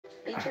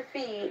eat your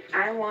feet.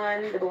 I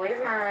won. The boy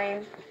is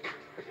mine.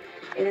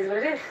 It is what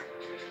it is.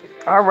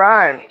 All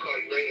right.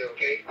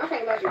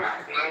 Okay, love you.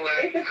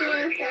 It's a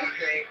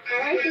fiance. All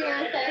right,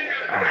 fiance.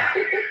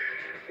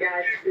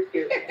 Yes, it's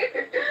cute.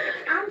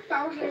 I'm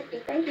so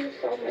happy. Thank you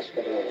so much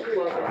for doing it.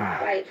 You're welcome.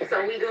 Like,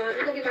 so we good?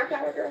 You gonna be my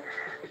flower girl?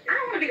 I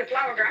don't want to be the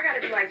flower girl. I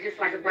gotta be like just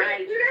like a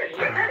bride.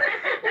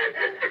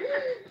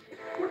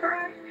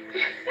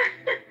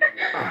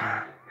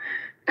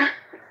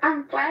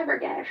 I'm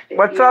flabbergasted.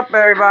 What's up,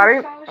 everybody?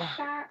 I'm so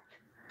shocked.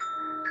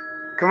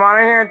 Come on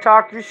in here and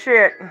talk your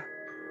shit.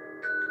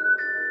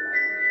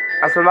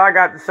 That's what I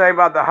got to say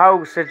about the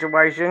hoe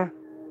situation.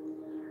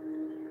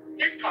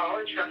 This call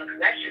is from a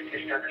corrections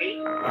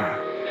facility. I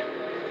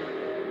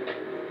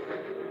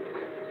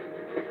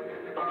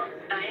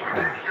am a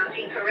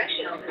county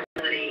correctional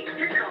facility.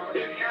 This call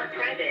is not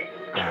private.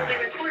 It will be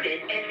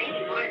recorded and may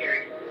be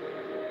monitored.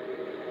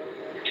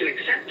 To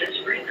accept this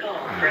free call,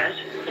 press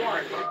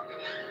 1.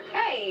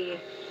 Hey.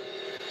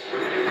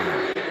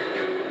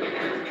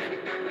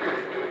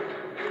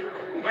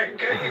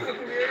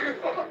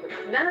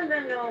 None of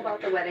them know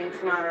about the wedding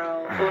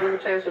tomorrow. Go to the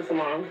church for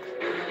tomorrow.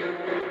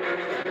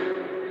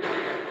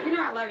 You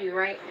know I love you,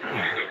 right?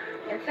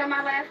 Until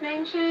my last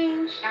name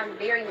changed, I'm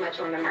very much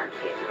on the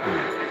market.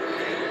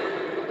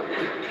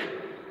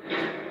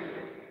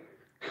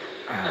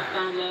 I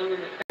found love in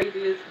the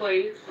craziest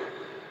place.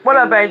 What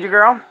up, Angel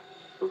girl?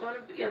 We're gonna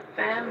be a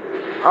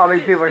family. All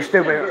these people are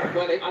stupid.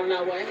 I'm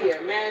not one here.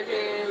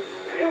 Imagine.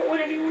 I don't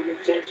want anyone to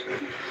judge me.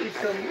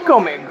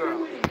 Come in,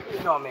 girl.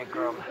 Come in,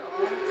 girl.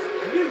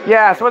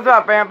 Yes, what's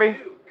up, Ampy?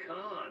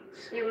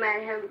 You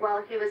met him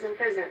while he was in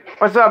prison.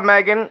 What's up,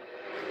 Megan?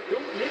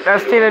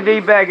 That's Tina D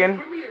begging.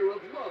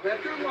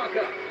 What's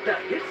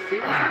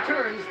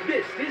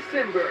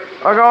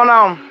going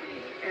on?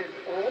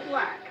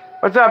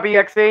 What's up,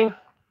 EXE?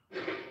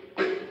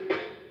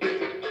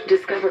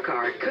 Discover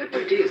card could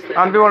reduce the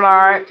I'm doing all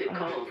right.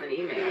 calls and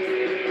emails.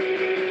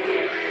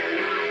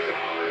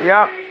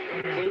 Yep.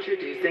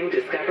 Introducing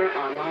Discover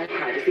Online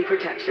Privacy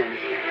Protection.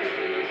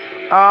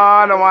 Oh,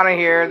 I don't want to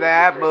hear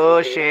that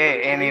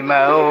bullshit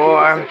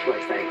anymore.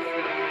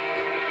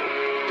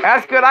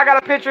 That's good. I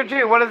got a picture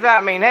too. What does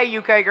that mean? Hey,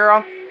 UK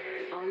girl.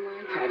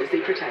 Online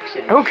privacy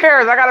protection. Who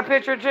cares? I got a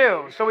picture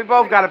too. So we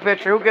both got a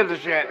picture. Who gives a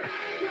shit?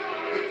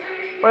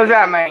 What does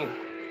that mean?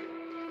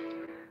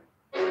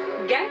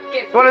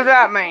 What does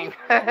that mean?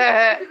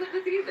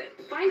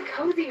 Find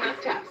cozy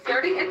must-have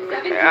starting at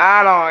 $7.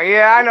 I don't.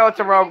 Yeah, I know it's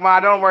a rogue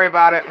mod. Don't worry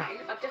about it.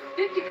 Up to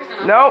 50%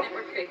 off Nope.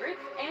 network favorites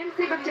and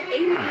save up to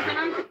 80%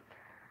 on.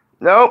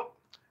 Nope.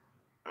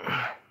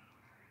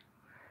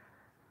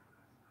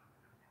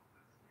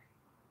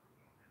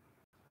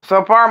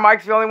 So far,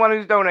 Mike's the only one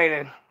who's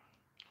donated.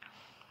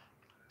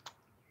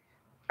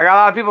 I got a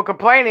lot of people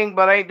complaining,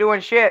 but I ain't doing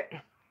shit.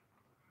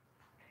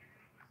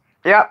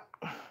 Yep.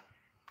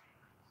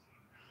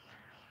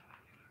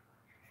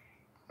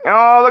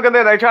 Oh, look at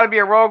this. They try to be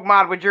a rogue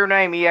mod with your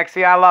name,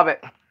 EXE. I love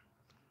it.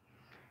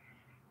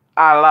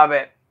 I love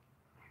it.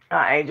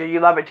 Angel, you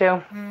love it too?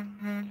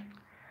 Mm-hmm.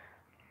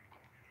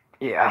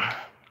 Yeah.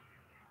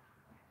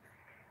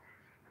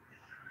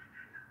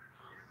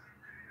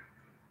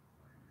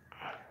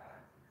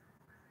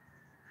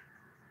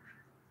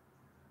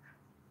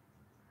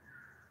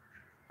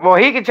 Well,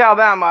 he can tell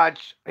that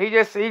much. He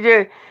just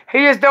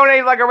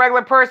donated like a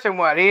regular person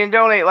would. He didn't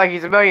donate like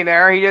he's a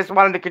millionaire. He just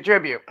wanted to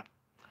contribute.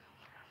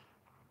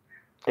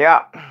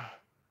 Yeah.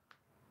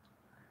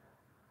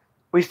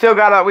 We still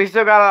gotta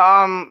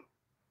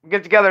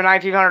get together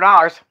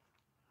 $1,900.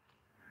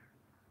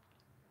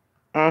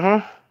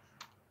 Mm-hmm.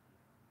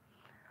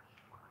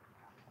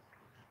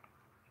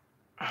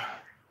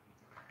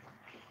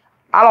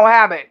 I don't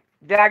have it.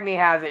 Dagny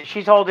has it.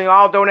 She's holding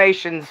all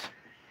donations.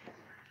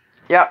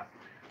 Yep.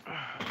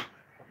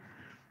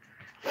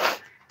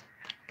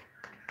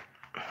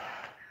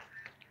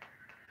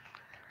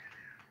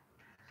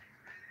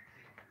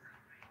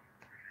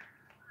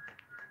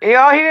 You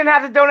know, he didn't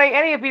have to donate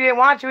any if he didn't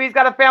want to. He's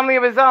got a family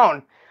of his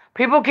own.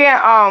 People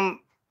can't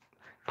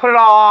put it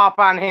all off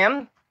on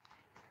him.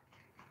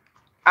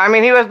 I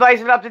mean, he was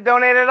nice enough to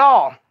donate it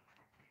all.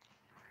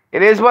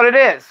 It is what it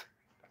is.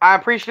 I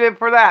appreciate him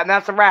for that, and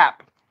that's a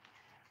wrap.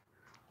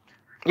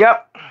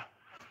 Yep.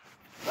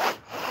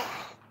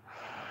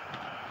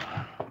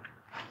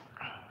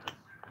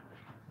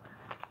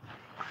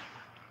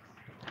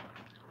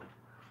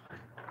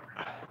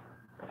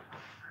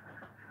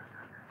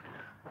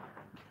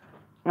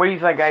 What do you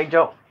think,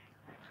 Angel?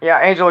 Yeah,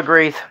 Angel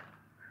agrees.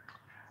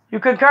 You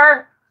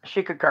concur?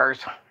 She concurs.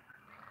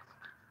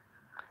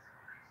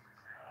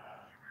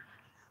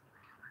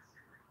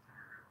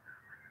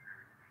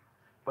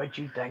 What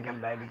you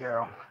thinking, baby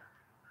girl?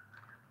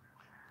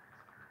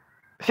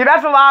 See,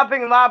 that's a lot of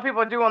things. A lot of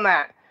people are doing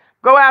that.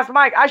 Go ask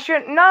Mike. I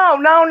shouldn't. No.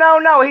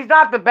 He's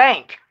not the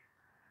bank.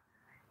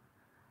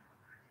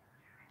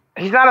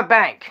 He's not a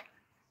bank.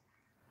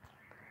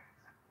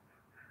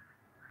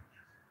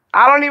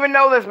 I don't even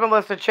know this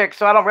Melissa chick,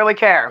 so I don't really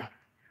care.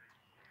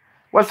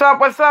 What's up?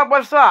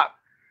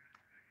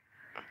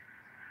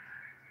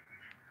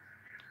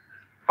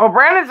 Oh,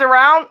 Brandon's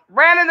around.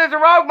 Brandon, there's a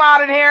rogue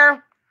mod in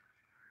here.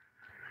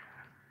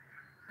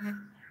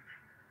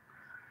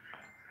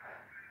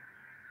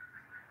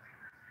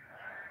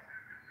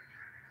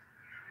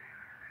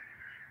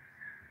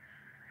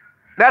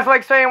 That's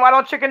like saying, why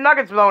don't chicken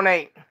nuggets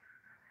donate?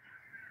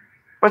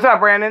 What's up,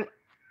 Brandon?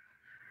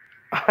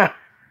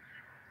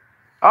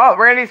 Oh,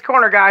 Randy's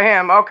corner guy,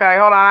 him. Okay,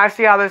 hold on. I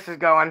see how this is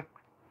going.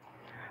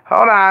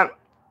 Hold on.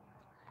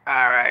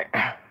 All right.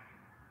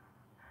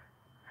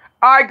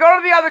 All right, go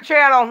to the other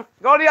channel.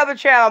 Go to the other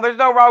channel. There's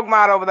no rogue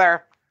mod over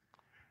there.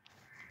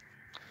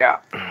 Yeah.